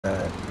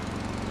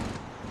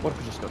What if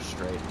we just go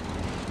straight?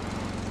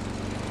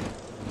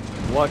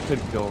 What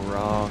could go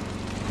wrong?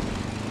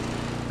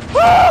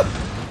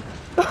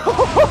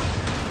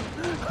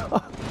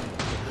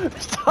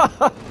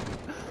 Stop!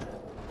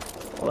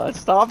 Well, that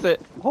stopped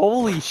it.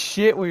 Holy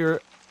shit, we were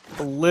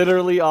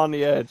literally on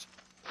the edge.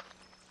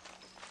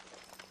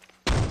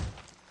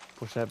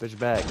 Push that bitch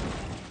back.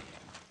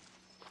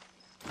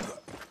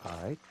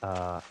 Alright,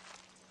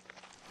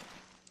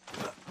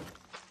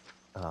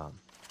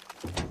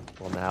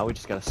 well, now we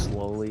just gotta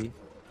slowly...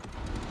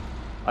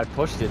 I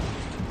pushed it.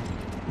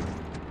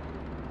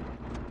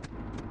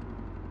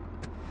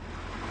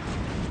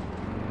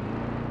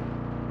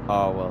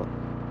 Oh, well,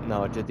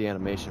 no, it did the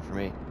animation for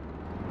me.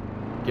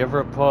 Give her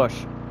a push.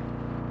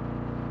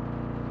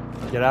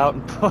 Get out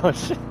and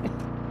push.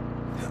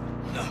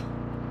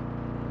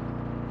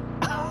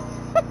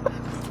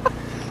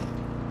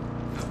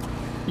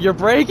 You're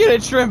breaking it,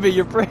 Shrimpy,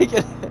 you're breaking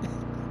it.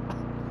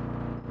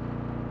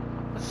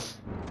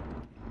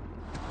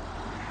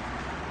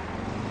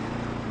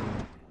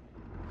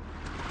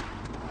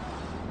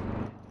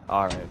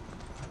 Alright.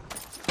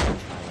 Try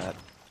that.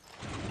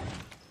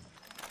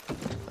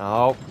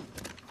 Oh.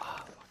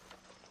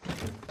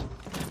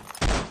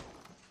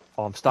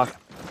 Oh, I'm stuck.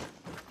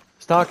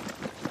 Stuck.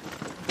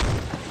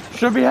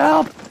 Should be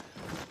help.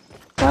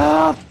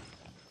 Help.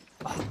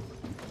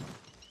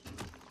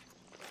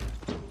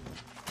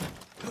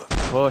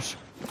 Push.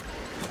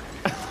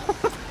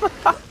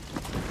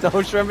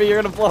 Don't, Shrimpy,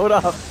 you're gonna blow it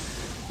up.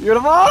 You're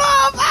gonna blow it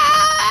up.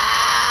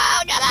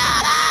 Ah! Get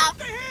out of!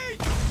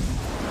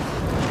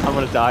 I'm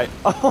gonna die.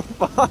 Oh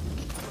fuck.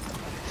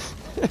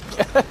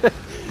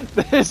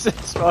 This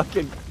is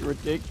fucking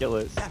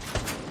ridiculous.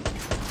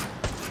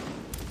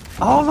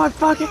 Oh my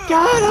fucking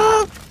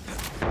god!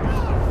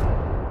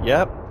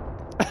 Yep.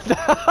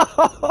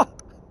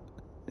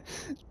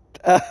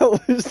 That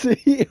was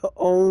the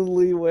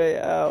only way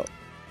out.